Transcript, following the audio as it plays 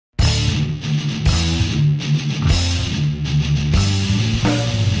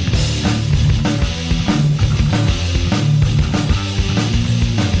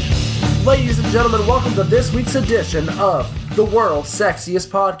and gentlemen, welcome to this week's edition of the World's Sexiest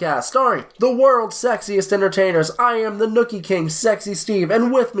Podcast, starring the world's sexiest entertainers. I am the Nookie King, Sexy Steve,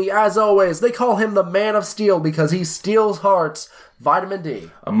 and with me, as always, they call him the Man of Steel because he steals hearts, Vitamin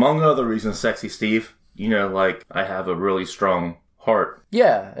D. Among other reasons, Sexy Steve, you know, like, I have a really strong heart.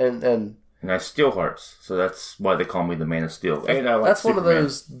 Yeah, and I steal hearts, so that's why they call me the Man of Steel. And I like that's Superman. one of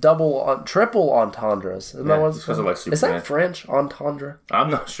those triple entendres. Isn't that what it's because I like Superman. Is that French, entendre? I'm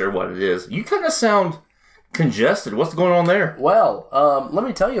not sure what it is. You kind of sound congested. What's going on there? Well, let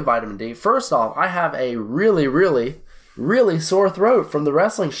me tell you, Vitamin D. First off, I have a really sore throat from the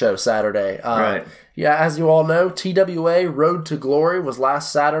wrestling show Saturday. Right. Yeah, as you all know, TWA Road to Glory was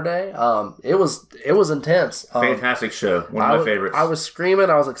last Saturday. It was intense. Fantastic show. One of my favorites. I was screaming.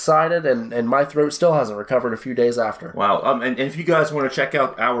 I was excited, and my throat still hasn't recovered a few days after. Wow. And if you guys want to check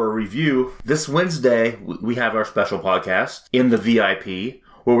out our review, this Wednesday, we have our special podcast in the VIP,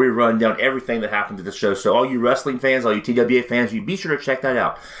 where we run down everything that happened to the show. So all you wrestling fans, all you TWA fans, you be sure to check that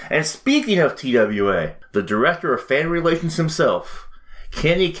out. And speaking of TWA, the director of fan relations himself,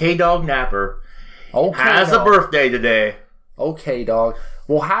 Kenny K-Dog Napper, has a birthday today. Okay, dog.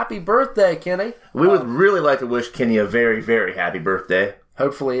 Well, happy birthday, Kenny. We would really like to wish Kenny a very, very happy birthday.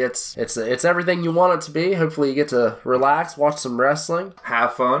 Hopefully it's everything you want it to be. Hopefully you get to relax, watch some wrestling,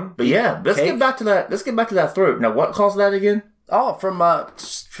 have fun. But yeah, let's get back to that throat. Now, what caused that again? Oh, from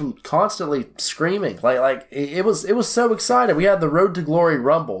constantly screaming. Like it was so exciting. We had the Road to Glory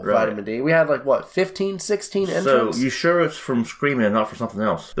Rumble, right. Vitamin D. We had 15, 16 entrants. So you sure it's from screaming and not for something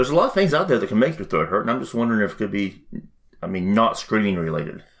else? There's a lot of things out there that can make your throat hurt, and I'm just wondering if it could be, not screaming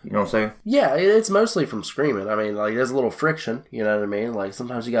related. You know what I'm saying? Yeah, it's mostly from screaming. There's a little friction, you know what I mean? Like,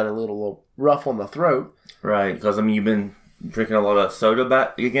 sometimes you got a little rough on the throat. Right, because, you've been drinking a lot of soda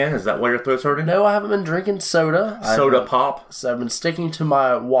back again? Is that why your throat's hurting? No, I haven't been drinking soda. Pop? So I've been sticking to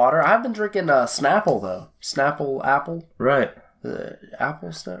my water. I've been drinking Snapple, though. Snapple apple. Right. Apple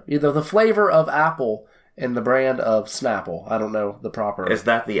Snapple. Either the flavor of apple and the brand of Snapple. I don't know the proper... Is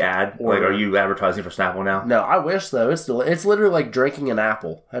that the ad? Order. Are you advertising for Snapple now? No, I wish, though. It's literally like drinking an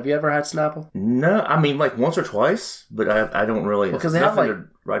apple. Have you ever had Snapple? No, once or twice, but I don't really... Because they have to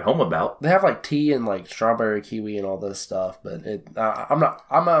write home about. They have tea and strawberry kiwi and all this stuff, but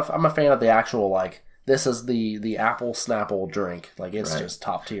I'm a fan of the actual this is the apple Snapple drink. It's just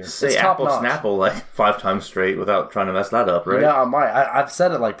top tier. Say it's apple top Snapple 5 times straight without trying to mess that up, right? Yeah, I might. I've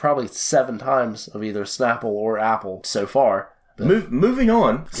said it probably 7 times of either Snapple or apple so far. Moving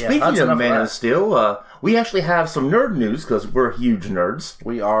on. Yeah, speaking of Man of Steel, we actually have some nerd news because we're huge nerds.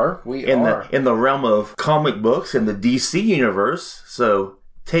 We are. In the realm of comic books and the DC universe. So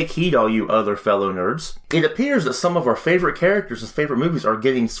take heed, all you other fellow nerds. It appears that some of our favorite characters and favorite movies are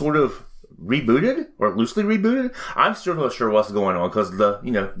getting sort of rebooted or loosely rebooted. I'm still not sure what's going on because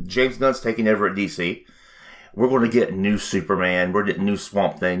James Gunn's taking over at DC. We're going to get new Superman. We're getting new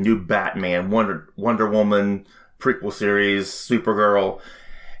Swamp Thing, new Batman, Wonder Woman, prequel series, Supergirl,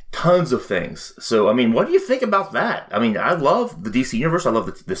 tons of things. So, what do you think about that? I love the DC universe. I love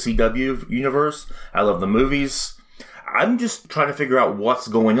the CW universe. I love the movies. I'm just trying to figure out what's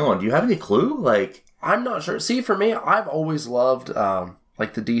going on. Do you have any clue? I'm not sure. See, for me, I've always loved the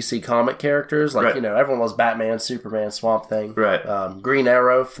DC comic characters. Right. Everyone loves Batman, Superman, Swamp Thing. Right. Green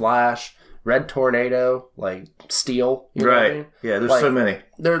Arrow, Flash, Red Tornado, Steel. You know what I mean? Yeah, there's so many.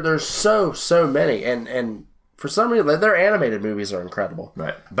 There's so many. And for some reason, their animated movies are incredible.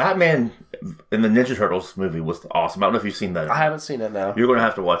 Right. Batman in the Ninja Turtles movie was awesome. I don't know if you've seen that. I haven't seen it, no. You're going to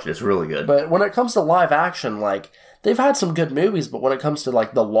have to watch it. It's really good. But when it comes to live action, they've had some good movies, but when it comes to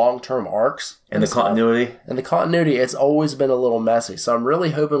the long-term arcs and the continuity, it's always been a little messy. So I'm really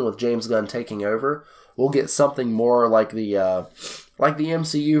hoping with James Gunn taking over, we'll get something more like the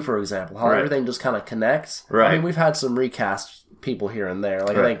MCU, for example, how everything just kind of connects. Right. We've had some recast people here and there.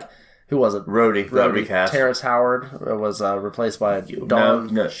 I think, who was it? Rhodey recast. Terrence Howard was replaced by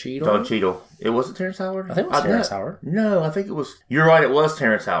Don Cheadle. Don Cheadle. It wasn't Terrence Howard? I think it was Terrence Howard. No, I think it was... You're right, it was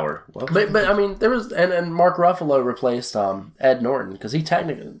Terrence Howard. But there was... And Mark Ruffalo replaced Ed Norton, because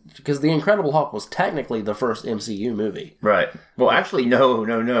The Incredible Hulk was technically the first MCU movie. Right. Well, actually, no.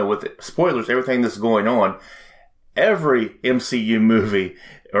 With spoilers, everything that's going on, every MCU movie,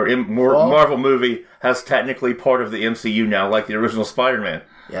 or Marvel movie, has technically part of the MCU now, like the original Spider-Man.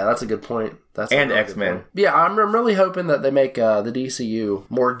 Yeah, that's a good point. And X-Men. Yeah, I'm really hoping that they make the DCU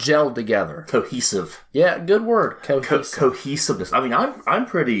more gelled together. Cohesive. Yeah, good word. Cohesive. Cohesiveness. I'm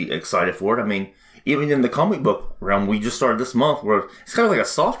pretty excited for it. Even in the comic book realm, we just started this month where it's kind of like a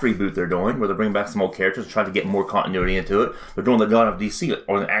soft reboot they're doing, where they're bringing back some old characters and trying to get more continuity into it. They're doing the God of DC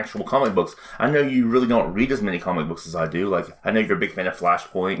or the actual comic books. I know you really don't read as many comic books as I do. Like, I know you're a big fan of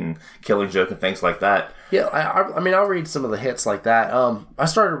Flashpoint and Killing Joke and things like that. Yeah, I mean, I'll read some of the hits like that. I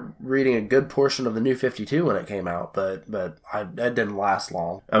started reading a good portion of the New 52 when it came out, but it didn't last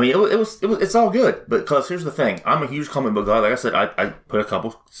long. I mean, it's all good, because here's the thing. I'm a huge comic book guy. Like I said, I put a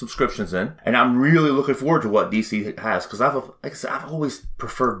couple subscriptions in, and I'm really looking forward to what DC has, because I've always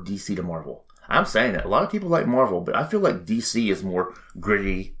preferred DC to Marvel. I'm saying that. A lot of people like Marvel, but I feel like DC is more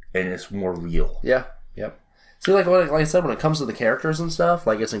gritty and it's more real. Yeah, yep. See, like I said, when it comes to the characters and stuff,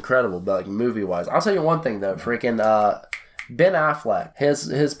 like, it's incredible, but like movie-wise. I'll tell you one thing, though. Freaking Ben Affleck,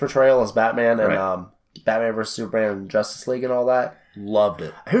 his portrayal as Batman and Batman vs. Superman and Justice League and all that, loved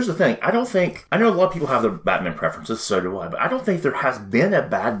it. Here's the thing. I know a lot of people have their Batman preferences, so do I, but I don't think there has been a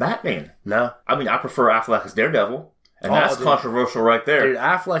bad Batman. No. I mean, I prefer Affleck as Daredevil. And that's controversial right there. Dude,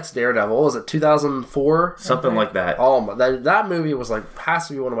 Affleck's Daredevil, what was it, 2004? Something like that. Oh, that movie was like, has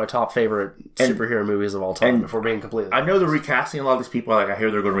to be one of my top favorite superhero movies of all time, if we're being completely honest. I know they're recasting a lot of these people. Like, I hear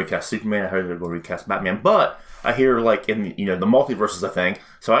they're going to recast Superman. I hear they're going to recast Batman. But I hear, like, in the multiverse is a thing.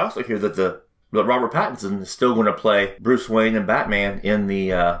 So I also hear that Robert Pattinson is still going to play Bruce Wayne and Batman in the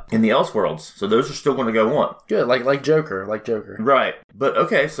Elseworlds. So those are still going to go on. Good, like Joker. Right. But,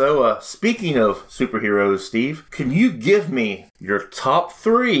 okay, so speaking of superheroes, Steve, can you give me your top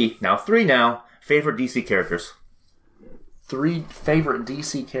three favorite DC characters? 3 favorite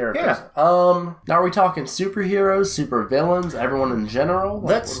DC characters? Yeah. Now are we talking superheroes, supervillains, everyone in general?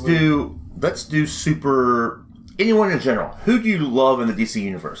 Let's do anyone in general. Who do you love in the DC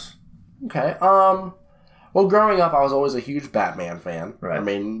universe? Okay. Well, growing up, I was always a huge Batman fan. Right. I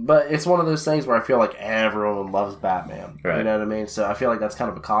mean, but it's one of those things where I feel like everyone loves Batman. Right. You know what I mean? So I feel like that's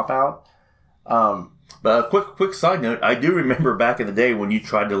kind of a cop-out. But a quick side note, I do remember back in the day when you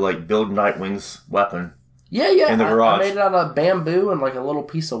tried to, like, build Nightwing's weapon. Yeah. In the garage. I made it out of bamboo and, like, a little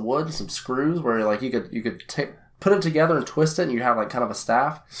piece of wood and some screws where, like, you could put it together and twist it and you have, like, kind of a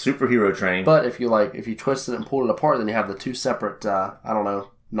staff. Superhero training. But if you twist it and pull it apart, then you have the 2 separate,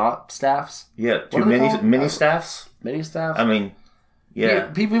 not staffs? Yeah, 2 mini staffs? Mini staffs? I mean, yeah.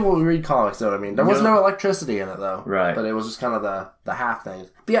 People who read comics know what I mean. There was no electricity in it, though. Right. But it was just kind of the half thing.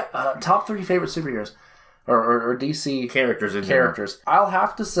 But yeah, top 3 favorite superheroes. Or DC characters. I'll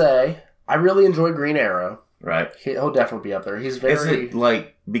have to say, I really enjoy Green Arrow. Right. He'll definitely be up there. He's very... Is it,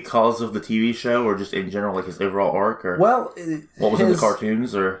 like, because of the TV show, or just in general, like, his overall arc? Or well... What was in the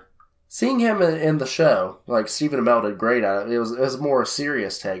cartoons, or... Seeing him in the show, like, Stephen Amell did great at it. It was more a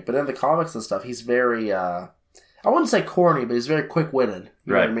serious take. But in the comics and stuff, he's very... I wouldn't say corny, but he's very quick-witted.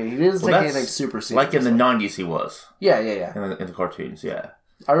 You know what I mean? He doesn't take anything super serious. Like in the 90s he was. Yeah. In the cartoons, yeah.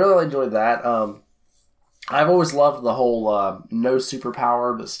 I really enjoyed that. I've always loved the whole no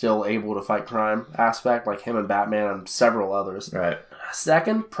superpower, but still able to fight crime aspect, like him and Batman and several others. Right.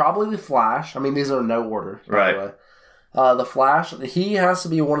 Second, probably the Flash. I mean, these are in no order, by the way. The Flash, he has to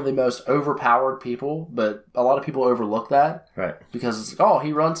be one of the most overpowered people, but a lot of people overlook that. Right. Because it's like, oh,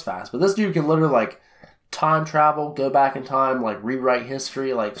 he runs fast. But this dude can literally, like, time travel, go back in time, like, rewrite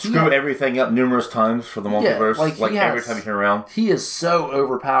history. Like, screw everything up numerous times for the multiverse. Yeah, every time you turn around. He is so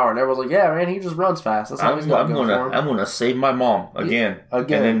overpowered. Everyone's like, yeah, man, he just runs fast. That's how he's got going for him. I'm gonna save my mom again. And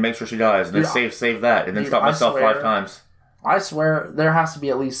then make sure she dies. And then save that. And then stop myself 5 times. I swear there has to be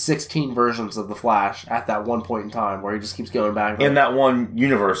at least 16 versions of the Flash at that one point in time where he just keeps going back. In that one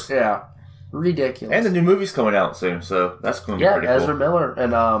universe. Yeah. Ridiculous. And the new movie's coming out soon, so that's going to be pretty cool. Yeah, Ezra Miller.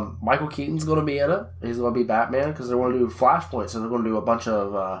 And Michael Keaton's going to be in it. He's going to be Batman because they're going to do Flashpoint, so they're going to do a bunch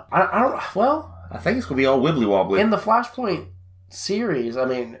of... I think it's going to be all wibbly-wobbly. In the Flashpoint series, I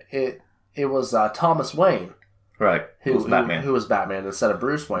mean, it was Thomas Wayne. Right. Who was Batman instead of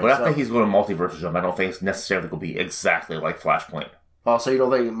Bruce Wayne. But I think he's going to multiverse jump. I don't think it's necessarily going to be exactly like Flashpoint. Oh, so you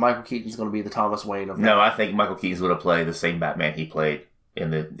don't think Michael Keaton's going to be the Thomas Wayne of that? No, I think Michael Keaton's going to play the same Batman he played in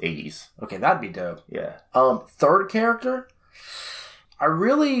the 80s. Okay, that'd be dope. Yeah. Third character? I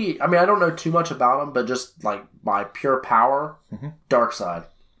don't know too much about him, but just like by pure power, Darkseid.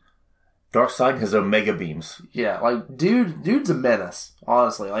 Darkseid has Omega beams. Yeah, like dude's a menace,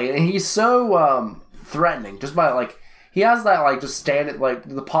 honestly. Like, and he's so threatening just by like he has that like just standing like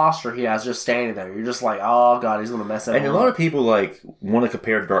the posture he has just standing there. You're just like, oh god, he's gonna mess it up. And a lot of people like want to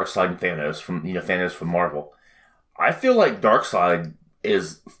compare Darkseid and Thanos from Marvel. I feel like Darkseid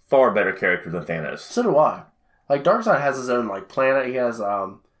is far better character than Thanos. So do I. Like Darkseid has his own like planet. He has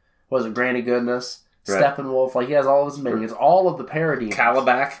Granny Goodness, right. Steppenwolf. Like he has all of his minions, all of the parademons.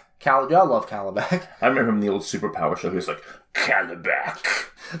 Calabac. I love Calabac. I remember him in the old Superpower show. He was like, Calabac.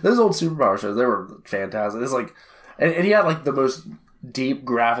 Those old Superpower shows, they were fantastic. It's like And he had like the most deep,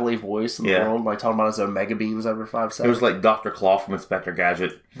 gravelly voice in the world, like talking about his Omega beams every 5 seconds. It was like Dr. Claw from Inspector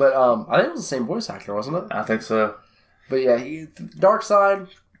Gadget. But I think it was the same voice actor, wasn't it? I think so. But yeah, Darkseid,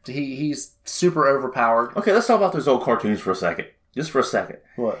 he's super overpowered. Okay, let's talk about those old cartoons for a second. Just for a second.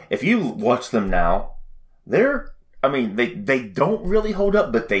 What? If you watch them now, they don't really hold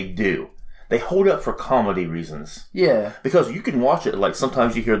up, but they do. They hold up for comedy reasons. Yeah. Because you can watch it, like,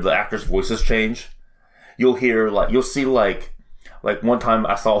 sometimes you hear the actors' voices change. You'll see, one time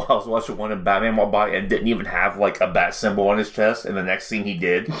I was watching one and Batman walked by and didn't even have, like, a bat symbol on his chest, and the next scene he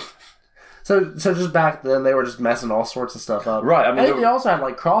did. So just back then, they were just messing all sorts of stuff up. Right. I mean, they also had,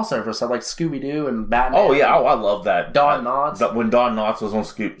 like, crossovers, so, like, Scooby-Doo and Batman. Oh, yeah. I love that. Don Knotts. When Don Knotts was on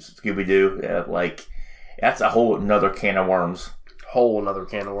Scooby-Doo, that's a whole another can of worms. Whole another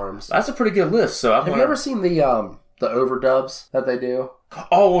can of worms. That's a pretty good list. So have you ever seen the overdubs that they do?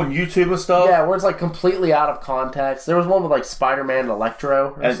 Oh, on YouTube and stuff? Yeah, where it's like completely out of context. There was one with like Spider-Man and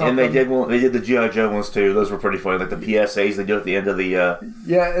Electro or something. And they did the G.I. Joe ones too. Those were pretty funny. Like the PSAs they do at the end of the...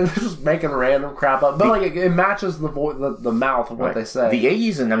 Yeah, and they're just making random crap up. But like it matches the mouth of what they say. The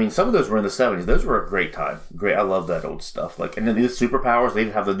 80s, and some of those were in the 70s. Those were a great time. Great. I love that old stuff. And then these superpowers, they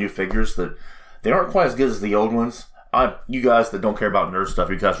have the new figures that... They aren't quite as good as the old ones. You guys that don't care about nerd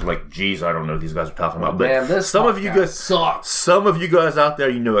stuff, you guys are like, geez, I don't know what these guys are talking about. But some of you guys sucks. Some of you guys out there,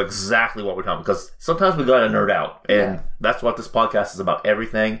 you know exactly what we're talking about. Because sometimes we gotta nerd out. And that's what this podcast is about,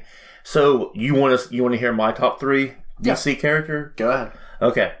 everything. So you want to hear my top 3 DC character? Go ahead.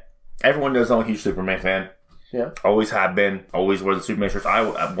 Okay. Everyone knows I'm a huge Superman fan. Yeah. Always have been. Always wear the Superman shirts. I,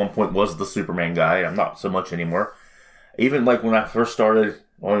 at one point, was the Superman guy. I'm not so much anymore. Even like when I first started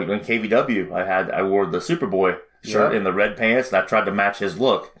on KVW, I wore the Superboy shirt in the red pants, and I tried to match his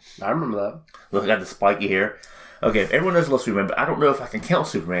look. I remember that. Look, I got the spiky hair. Okay, everyone knows I love Superman, but I don't know if I can count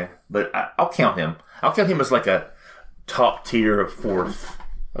Superman, but I'll count him. I'll count him as like a top tier 4th.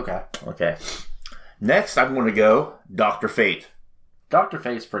 Okay. Next, I'm going to go Dr. Fate. Dr.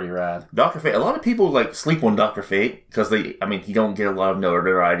 Fate's pretty rad. Dr. Fate. A lot of people like sleep on Dr. Fate because he don't get a lot of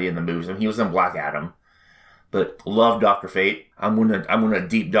notoriety in the movies. He was in Black Adam. But love Dr. Fate. I'm gonna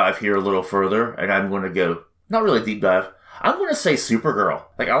deep dive here a little further, and I'm gonna go not really deep dive. I'm gonna say Supergirl.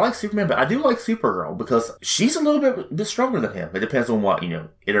 Like, I like Superman, but I do like Supergirl because she's a little bit stronger than him. It depends on what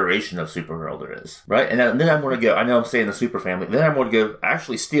iteration of Supergirl there is, right? And then I'm gonna go. I know I'm saying the Super Family. Then I'm gonna go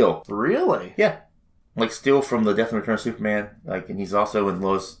actually Steel. Really? Yeah, like Steel from the Death and Return of Superman. And he's also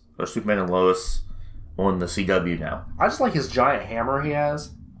in Superman and Lois on the CW now. I just like his giant hammer he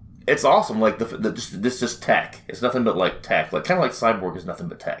has. It's awesome. Like this just tech. It's nothing but like tech. Like kind of like Cyborg is nothing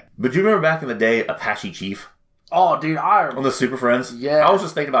but tech. But do you remember back in the day Apache Chief? Oh, dude, on the Super Friends. Yeah. I was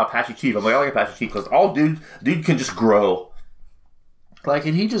just thinking about Apache Chief. I'm like, I like Apache Chief because all dude can just grow. Like,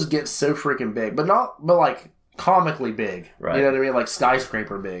 and he just gets so freaking big, but like comically big. Right. You know what I mean? Like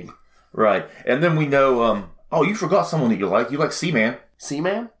skyscraper big. Right. And then we know. Oh, you forgot someone that you like. You like Seaman.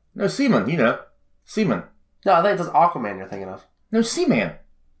 Seaman? No, Seaman. Seaman. No, I think that's Aquaman you're thinking of. No, Seaman.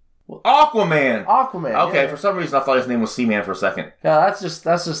 Aquaman. Okay, yeah. for some reason I thought his name was Seaman for a second. Yeah, that's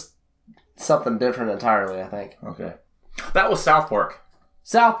just something different entirely, I think. Okay. That was South Park.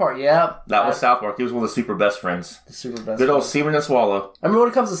 South Park, yeah. That was South Park. He was one of the super best friends. The super best Good old Seaman and Swallow. I mean, when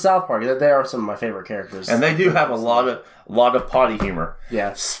it comes to South Park, they are some of my favorite characters. And they do have a lot of potty humor.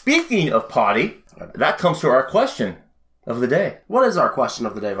 Yeah. Speaking of potty, that comes to our question of the day. What is our question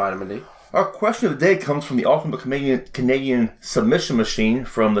of the day, Vitamin D? Our question of the day comes from the ultimate Canadian submission machine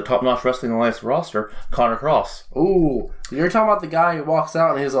from the Top Notch Wrestling Alliance roster, Connor Cross. Ooh, you're talking about the guy who walks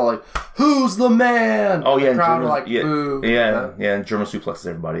out and he's all like, "Who's the man?" Oh, yeah. The crowd are like, "Boo." Yeah, and German suplexes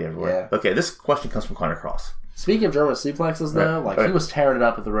everybody everywhere. Yeah. Okay, this question comes from Connor Cross. Speaking of German suplexes, though, he was tearing it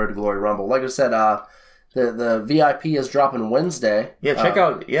up at the Road to Glory Rumble. Like I said, the VIP is dropping Wednesday. Yeah, check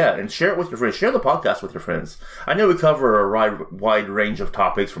out, and share it with your friends. Share the podcast with your friends. I know we cover a wide range of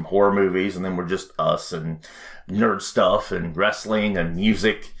topics from horror movies, and then we're just us and nerd stuff and wrestling and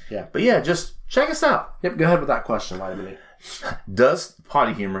music. Yeah. But yeah, just check us out. Yep, go ahead with that question, Vitamin D. Does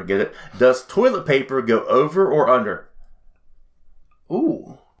potty humor, get it? Does toilet paper go over or under?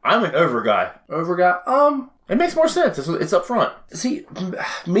 Ooh. I'm an over guy. Over guy? It makes more sense. It's up front. See,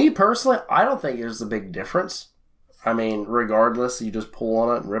 me personally, I don't think there's a big difference. I mean, regardless, you just pull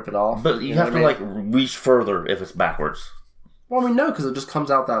on it and rip it off. But you have to like reach further if it's backwards. Well, I mean, no, because it just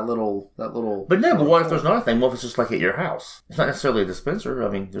comes out that little. But no, but what if there's another thing? What if it's just like at your house? It's not necessarily a dispenser. I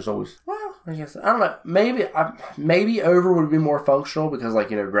mean, there's always. Well, I guess I don't know. Maybe over would be more functional because, like,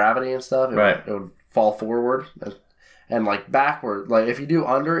 gravity and stuff. It would fall forward. and like backward. Like if you do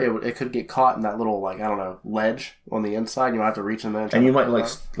under, it could get caught in that little like I don't know ledge on the inside. You might have to reach in there, and you might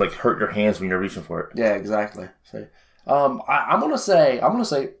like hurt your hands when you're reaching for it. Yeah, exactly. So, I'm gonna say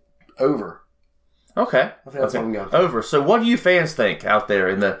over. Okay, I think that's what I'm going for. Over. So, what do you fans think out there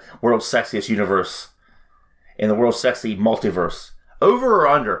in the world's sexiest universe, in the world's sexy multiverse? Over or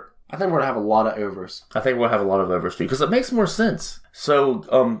under? I think we're going to have a lot of overs. I think we'll have a lot of overs too, because it makes more sense.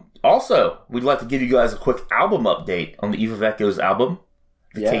 So, also, we'd like to give you guys a quick album update on the Eva of Echoes album,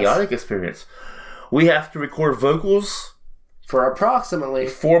 The Chaotic Experience. We have to record vocals for approximately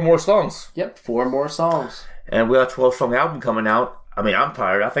 4 more songs. Yep, 4 more songs. And we have a 12-song album coming out. I mean, I'm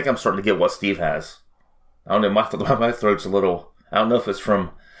tired. I think I'm starting to get what Steve has. I don't know, my throat's a little... I don't know if it's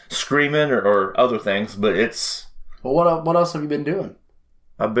from screaming or other things, but it's... Well, what else have you been doing?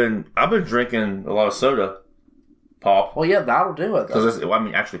 I've been drinking a lot of soda, pop. Well, yeah, that'll do it.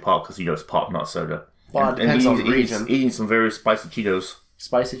 Actually pop because it's pop, not soda. Well, it depends on the region. Eating some very spicy Cheetos.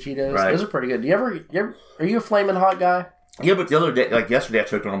 Spicy Cheetos, right. Those are pretty good. Are you a flaming hot guy? Yeah, but the other day, like yesterday, I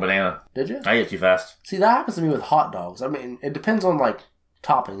choked on a banana. Did you? I ate too fast. See, that happens to me with hot dogs. I mean, it depends on like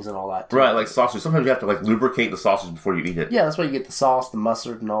toppings and all that. Too. Right, like sausage. Sometimes you have to like lubricate the sausage before you eat it. Yeah, that's why you get the sauce, the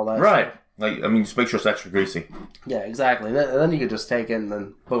mustard, and all that. Right. Stuff. Like, I mean, just make sure it's extra greasy. Yeah, exactly. And then you could just take it and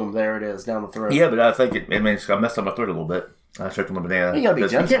then, boom, there it is, down the throat. Yeah, but I think I messed up my throat a little bit. I choked on a banana. You gotta be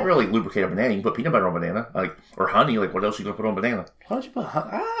gentle. You can't really lubricate a banana. You can put peanut butter on a banana. Or honey. Like, what else are you going to put on a banana? Why don't you put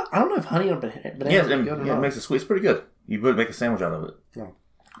honey? I don't know if honey on a banana is good or not. It makes it sweet. It's pretty good. You could make a sandwich out of it. Yeah.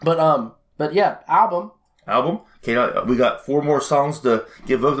 But yeah, album. Okay, we got 4 more songs to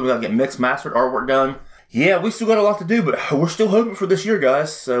give vocals. We got to get mixed, mastered, artwork done. Yeah, we still got a lot to do, but we're still hoping for this year,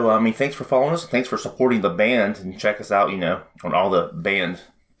 guys. So, I mean, thanks for following us. Thanks for supporting the band. And check us out, on all the band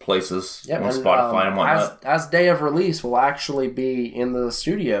places on Spotify and whatnot. As day of release, we'll actually be in the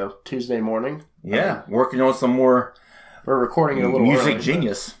studio Tuesday morning. Yeah, working on some more... We're recording it a little Music early,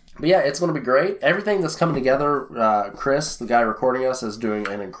 genius. But yeah, it's going to be great. Everything that's coming together, Chris, the guy recording us, is doing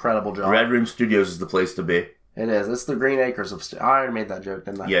an incredible job. Red Room Studios is the place to be. It is. It's the Green Acres of... I already made that joke,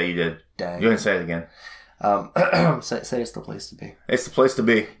 didn't I? Yeah, you did. Dang. Go ahead and say it again. Say it's the place to be. It's the place to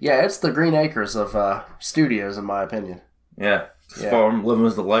be. Yeah, it's the Green Acres of studios, in my opinion. Yeah. Farm living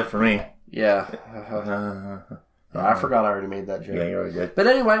is the life for me. Yeah. I forgot I already made that joke. Yeah, you already did. But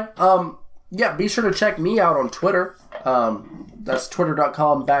anyway, be sure to check me out on Twitter. That's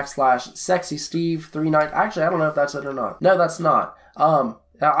twitter.com/sexysteve39. Actually, I don't know if that's it or not. No, that's not. I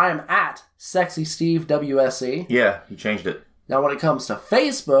am at sexystevewse. Yeah, you changed it. Now, when it comes to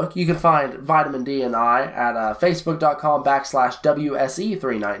Facebook, you can find Vitamin D and I at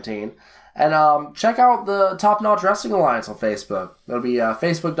facebook.com/WSE319. And check out the Top Notch Wrestling Alliance on Facebook. That'll be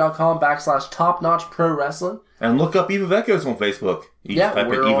facebook.com/Top Notch Pro Wrestling. And look up Eva of Echoes on Facebook. You just type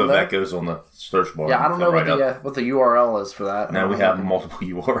in Eva of Echoes on the search bar. Yeah, I don't know what the URL is for that. No, we have multiple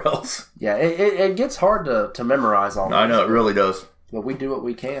URLs. Yeah, it gets hard to memorize all that. I know, it really does. But we do what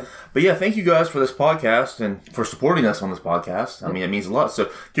we can. But yeah, thank you guys for this podcast and for supporting us on this podcast. I mean, it means a lot. So,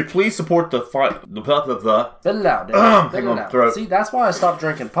 could you please support the throat. See, that's why I stopped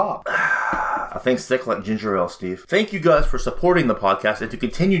drinking pop. I think stick like ginger ale, Steve. Thank you guys for supporting the podcast, and to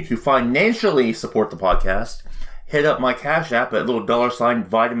continue to financially support the podcast, hit up my Cash App at little $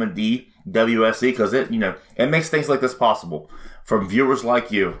 Vitamin D WSE, because it makes things like this possible from viewers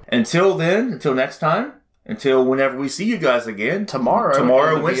like you. Until next time. Until whenever we see you guys again.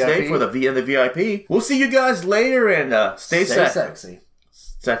 Tomorrow, Wednesday, for the V and the VIP. We'll see you guys later, and stay sexy.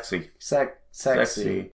 Sexy.